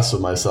thinking less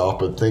of myself,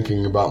 but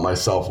thinking about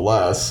myself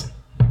less,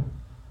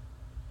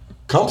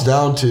 comes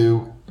down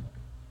to,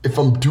 if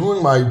I'm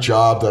doing my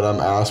job that I'm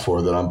asked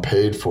for, that I'm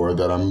paid for,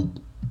 that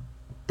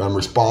I'm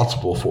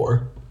responsible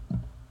for,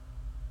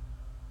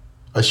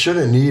 I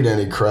shouldn't need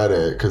any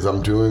credit because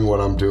I'm doing what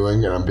I'm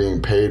doing and I'm being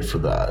paid for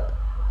that.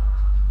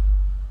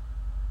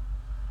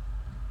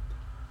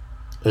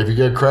 If you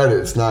get credit,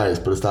 it's nice,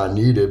 but it's not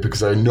needed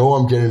because I know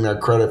I'm getting that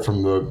credit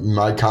from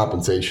my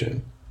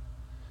compensation.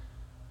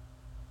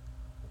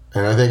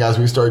 And I think as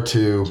we start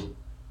to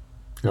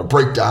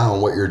break down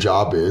what your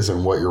job is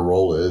and what your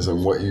role is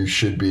and what you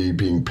should be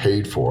being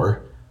paid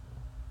for,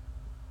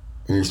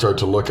 and you start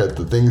to look at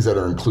the things that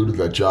are included in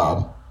that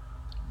job,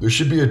 there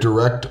should be a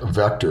direct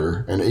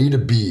vector, an A to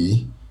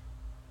B,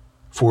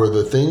 for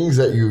the things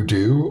that you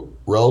do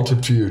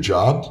relative to your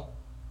job,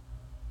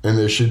 and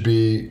there should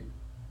be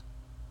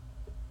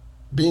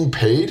being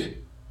paid,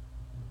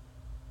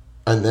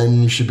 and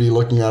then you should be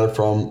looking at it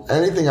from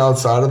anything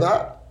outside of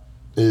that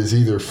is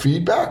either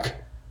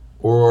feedback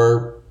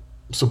or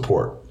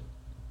support.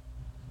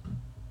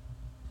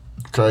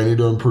 Okay, I need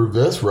to improve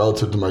this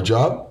relative to my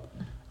job.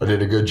 I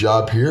did a good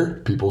job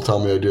here. People tell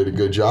me I did a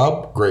good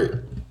job. Great.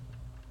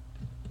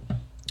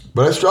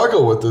 But I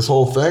struggle with this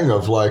whole thing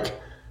of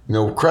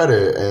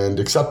credit and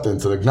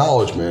acceptance and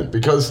acknowledgement,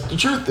 because the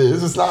truth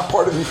is it's not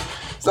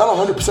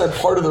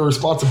 100% part of the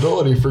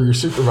responsibility for your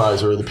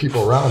supervisor or the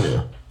people around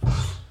you.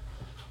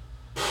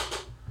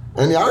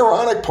 And the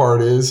ironic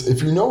part is,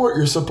 if you know what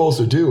you're supposed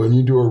to do and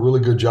you do a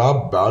really good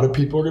job about it,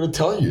 people are going to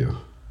tell you.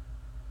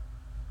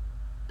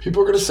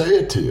 People are going to say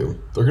it to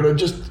you. They're going to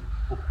just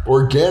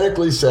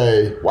organically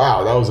say,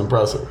 wow, that was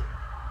impressive.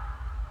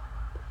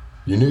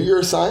 You knew your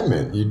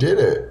assignment. You did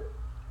it.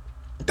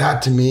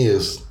 That to me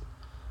is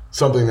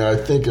something that I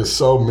think is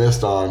so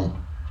missed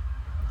on,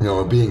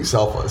 being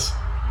selfless.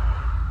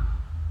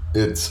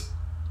 It's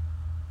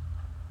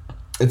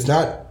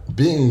not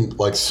being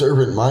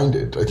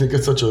servant-minded. I think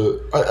that's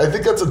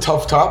a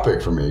tough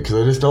topic for me, because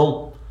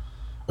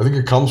I think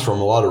it comes from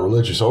a lot of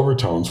religious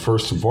overtones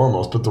first and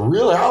foremost. But the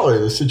reality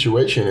of the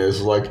situation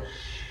is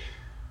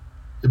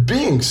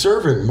being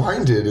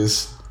servant-minded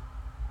is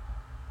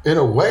in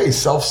a way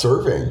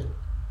self-serving.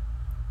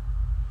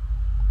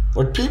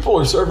 People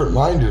are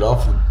servant-minded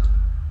off of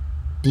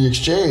the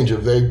exchange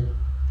of they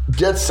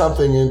get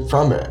something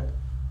from it.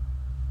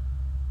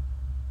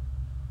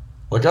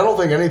 I don't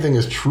think anything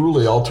is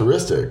truly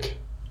altruistic.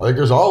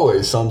 There's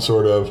always some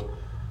sort of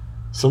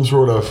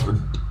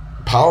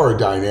power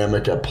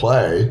dynamic at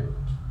play.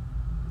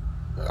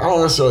 I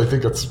don't necessarily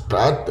think it's a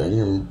bad thing,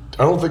 and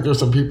I don't think there's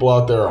some people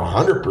out there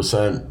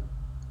 100%,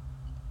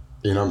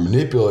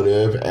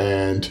 manipulative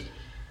and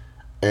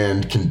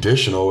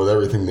conditional with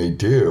everything they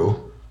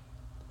do.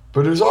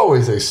 But there's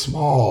always a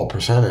small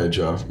percentage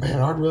of, man,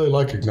 I'd really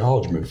like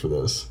acknowledgement for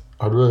this.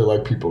 I'd really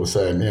like people to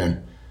say,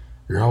 man,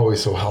 you're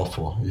always so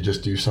helpful. You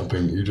just do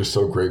something. You're just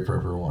so great for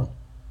everyone.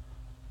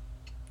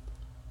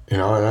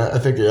 And I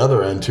think the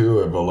other end too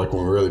of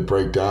when we really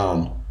break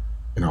down,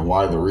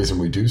 why the reason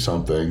we do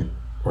something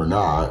or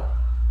not,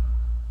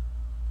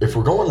 if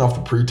we're going off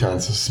the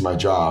pretense, this is my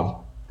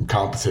job, I'm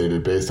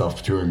compensated based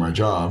off doing my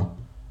job,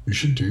 you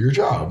should do your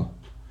job.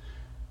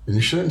 And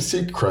you shouldn't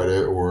seek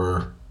credit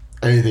or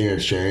anything in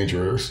exchange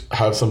or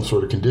have some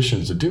sort of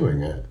conditions to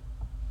doing it.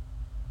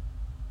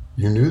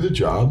 You knew the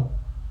job.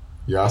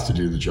 You asked to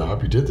do the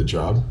job. You did the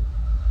job.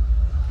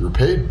 You were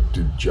paid to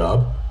do the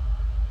job.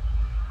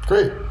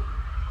 Great.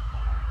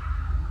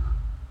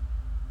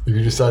 If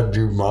you decide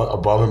to do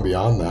above and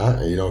beyond that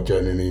and you don't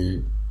get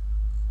any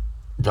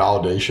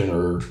validation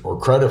or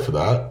credit for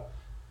that,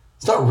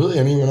 it's not really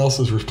anyone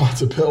else's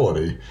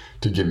responsibility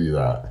to give you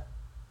that.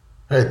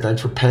 Hey,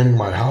 thanks for painting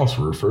my house,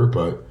 roofer,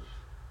 but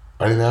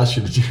I didn't ask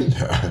you to do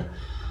that.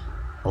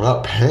 I'm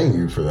not paying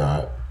you for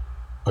that.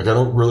 I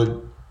didn't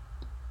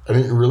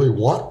really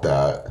want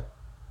that.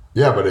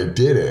 Yeah, but I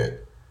did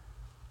it.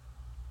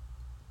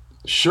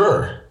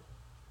 Sure.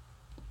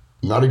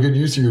 Not a good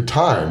use of your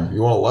time.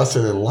 You want a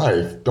lesson in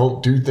life.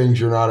 Don't do things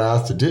you're not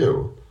asked to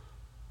do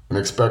and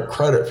expect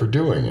credit for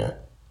doing it.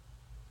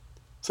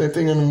 Same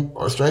thing in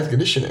our strength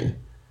conditioning.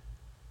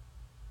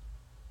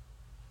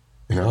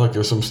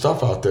 There's some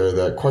stuff out there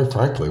that, quite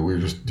frankly, we're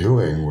just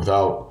doing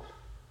without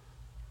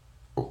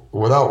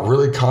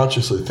really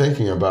consciously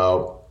thinking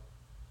about,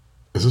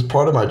 is this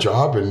part of my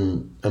job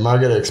and am I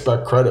going to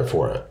expect credit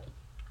for it?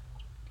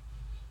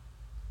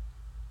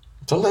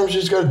 Sometimes you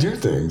just got to do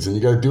things, and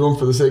you got to do them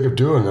for the sake of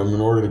doing them in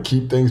order to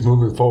keep things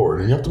moving forward.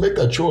 And you have to make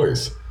that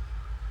choice.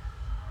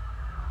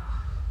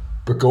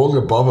 But going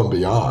above and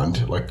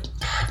beyond,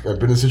 I've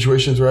been in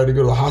situations where I had to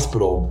go to the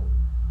hospital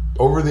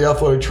over the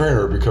athletic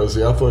trainer because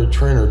the athletic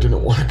trainer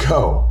didn't want to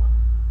go.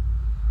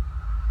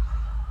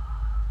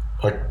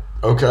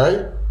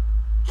 Okay.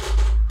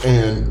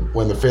 And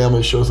when the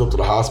family shows up to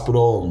the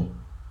hospital,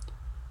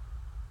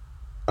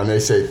 and they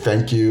say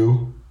thank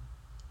you,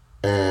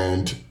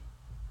 and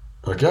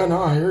like, yeah,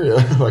 no, I hear you.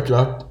 Like,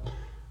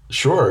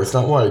 sure, it's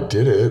not why I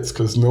did it. It's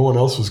because no one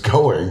else was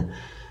going.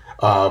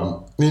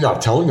 You're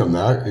not telling them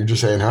that. You're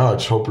just saying, I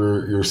just hope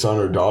your son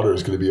or daughter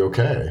is going to be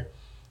okay.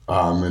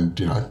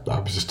 And I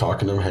was just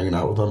talking to them, hanging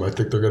out with them. I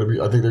think they're going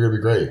to be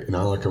great. And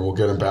we'll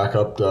get them back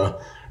up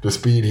to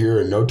speed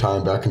here in no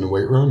time, back in the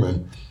weight room,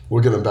 and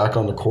we'll get them back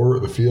on the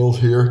court, the field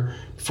here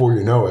before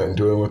you know it, and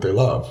doing what they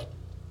love.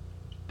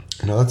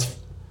 That's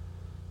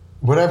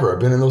whatever. I've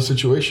been in those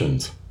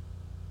situations.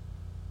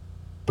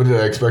 But did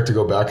I expect to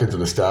go back into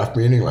the staff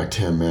meeting like,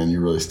 Tim, man,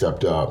 you really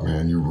stepped up,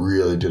 man. You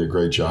really did a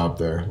great job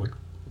there. Like,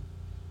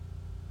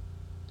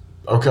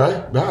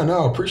 okay, yeah,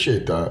 no, I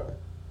appreciate that.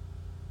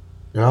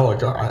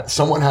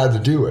 Someone had to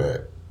do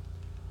it.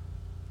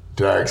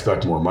 Did I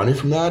expect more money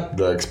from that?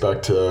 Did I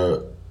expect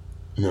to,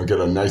 get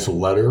a nice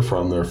letter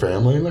from their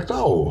family? Like,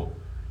 no.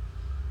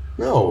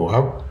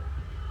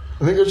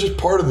 I think it's just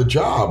part of the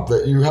job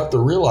that you have to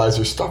realize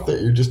there's stuff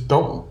that you just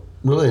don't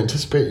really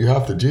anticipate you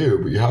have to do,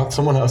 but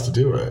someone has to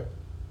do it.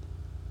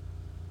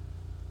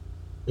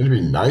 It'd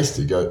be nice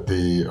to get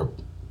the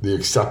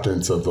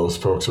acceptance of those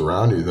folks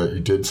around you that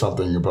you did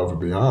something above and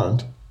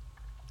beyond.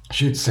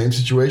 Shoot, same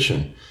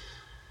situation.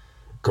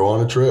 Go on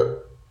a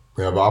trip.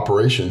 We have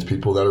operations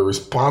people that are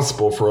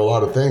responsible for a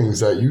lot of things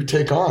that you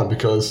take on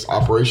because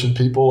operations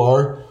people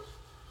are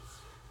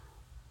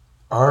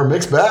a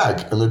mixed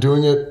bag and they're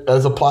doing it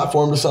as a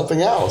platform to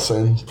something else.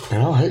 And,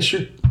 hey,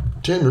 shoot,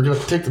 Tim, you're going to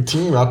have to take the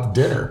team out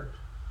to dinner.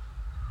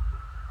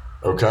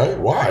 Okay,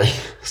 why?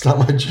 It's not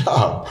my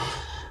job.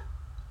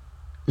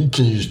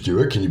 Can you just do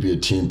it? Can you be a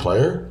team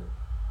player?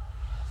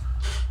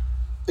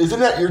 Isn't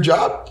that your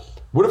job?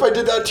 What if I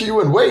did that to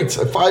you in weights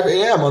at 5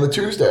 a.m. on a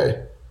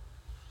Tuesday?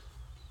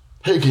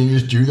 Hey, can you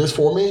just do this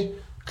for me?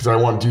 Because I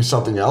want to do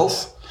something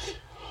else.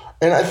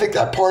 And I think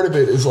that part of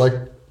it is like,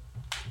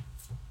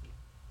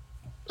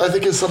 I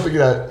think it's something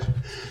that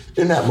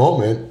in that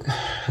moment,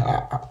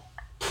 I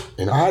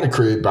had to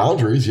create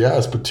boundaries,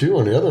 yes, but too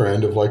on the other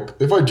end of like,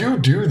 if I do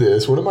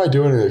this, what am I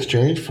doing in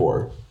exchange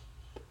for?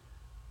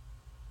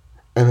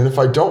 And then if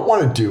I don't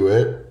want to do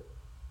it,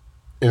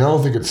 and I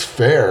don't think it's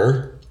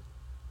fair,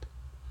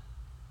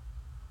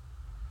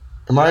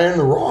 am I in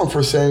the wrong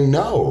for saying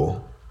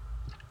no?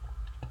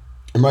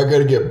 Am I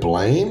going to get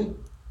blamed?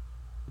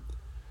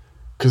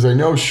 Because I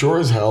know sure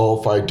as hell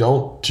if I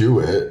don't do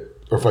it,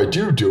 or if I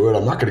do it,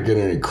 I'm not going to get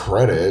any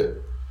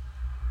credit.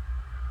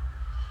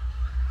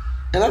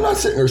 And I'm not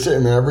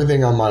sitting there,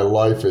 everything in my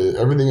life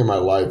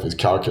is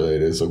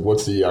calculated. It's like,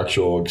 what's the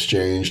actual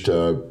exchange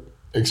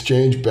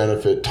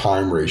benefit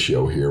time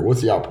ratio here?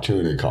 What's the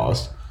opportunity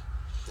cost?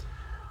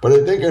 But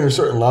I think at a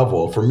certain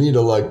level, for me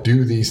to like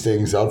do these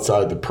things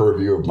outside the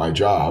purview of my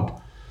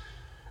job,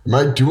 am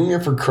I doing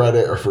it for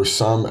credit or for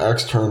some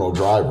external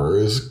driver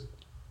is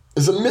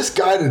a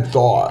misguided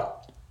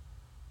thought.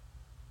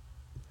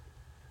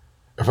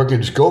 If I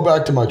can just go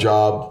back to my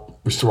job,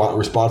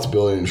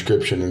 responsibility and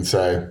description and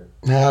say,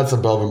 that's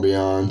above and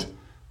beyond.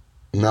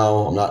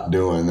 No, I'm not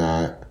doing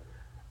that.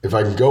 If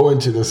I can go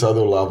into this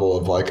other level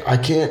of like, I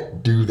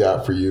can't do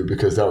that for you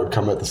because that would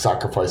come at the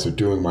sacrifice of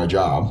doing my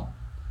job,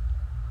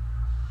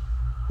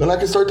 then I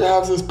can start to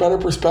have this better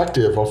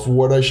perspective of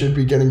what I should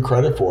be getting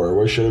credit for,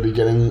 what should I be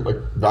getting like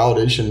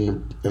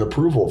validation and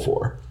approval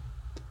for,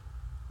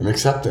 and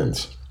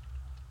acceptance.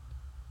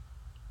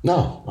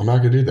 No, I'm not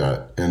going to do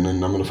that. And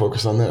then I'm going to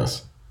focus on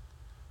this.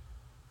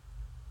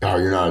 Oh,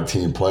 you're not a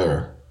team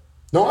player.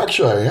 No,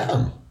 actually I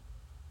am.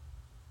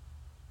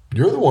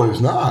 You're the one who's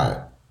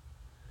not.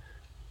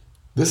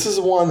 This is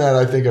the one that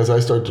I think as I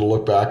start to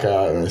look back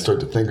at and I start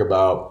to think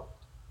about,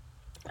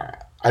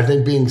 I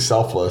think being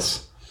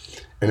selfless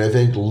and I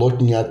think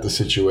looking at the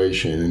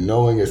situation and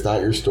knowing it's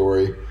not your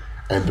story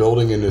and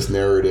building in this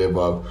narrative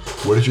of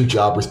what is your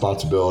job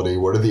responsibility,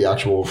 what are the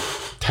actual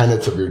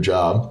tenets of your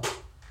job.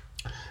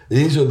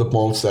 These are the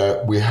moments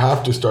that we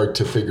have to start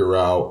to figure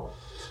out,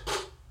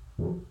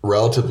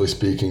 relatively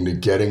speaking, to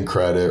getting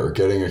credit or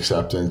getting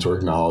acceptance or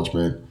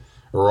acknowledgement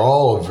are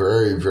all a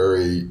very,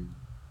 very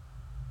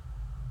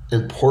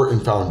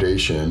important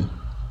foundation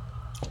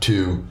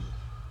to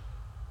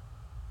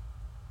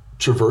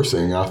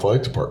traversing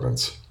athletic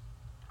departments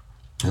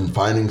and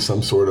finding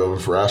some sort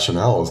of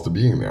rationale as to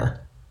being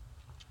there.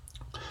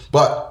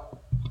 But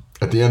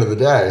at the end of the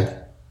day,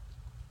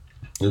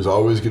 there's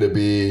always going to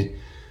be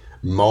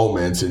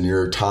moments in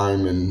your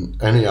time in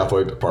any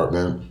athletic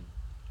department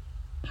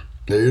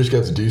that you just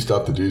get to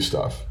do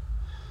stuff.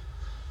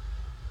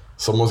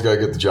 Someone's got to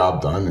get the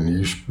job done,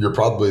 and you're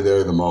probably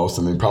there the most,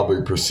 and they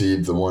probably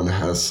perceive the one that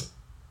has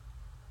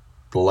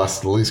the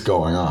least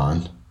going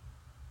on.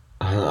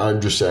 I'm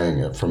just saying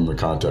it from the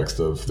context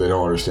of they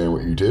don't understand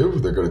what you do.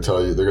 They're going to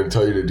tell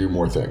you to do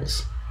more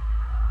things.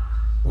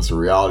 That's the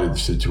reality of the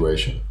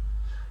situation.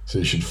 So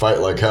you should fight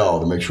like hell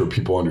to make sure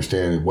people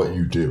understand what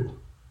you do.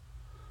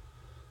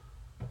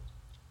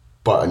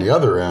 But on the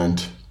other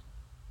end,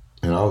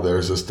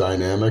 there's this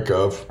dynamic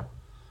of,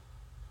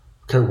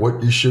 okay,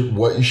 what you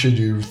should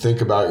you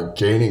think about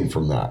gaining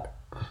from that?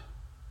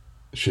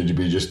 Should you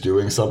be just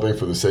doing something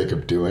for the sake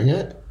of doing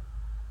it?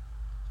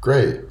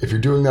 Great. If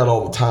you're doing that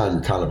all the time,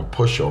 you're kind of a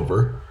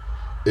pushover.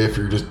 If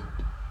you're just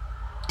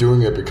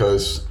doing it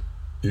because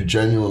you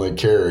genuinely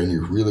care and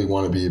you really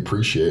want to be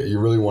appreciated, you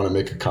really want to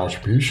make a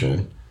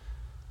contribution,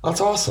 that's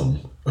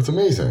awesome. That's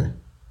amazing.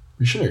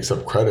 You shouldn't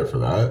accept credit for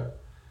that.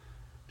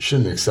 You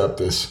shouldn't accept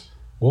this,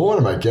 well, what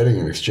am I getting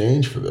in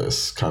exchange for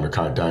this kind of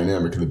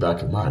dynamic in the back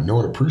of your mind? No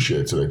one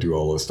appreciates that I do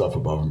all this stuff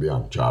above and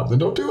beyond the job. Then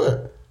don't do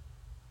it.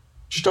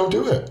 Just don't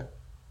do it.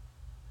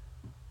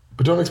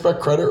 But don't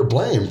expect credit or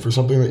blame for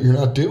something that you're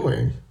not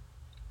doing.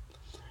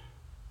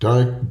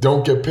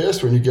 Don't get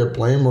pissed when you get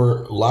blame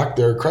or lack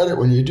their credit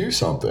when you do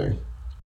something.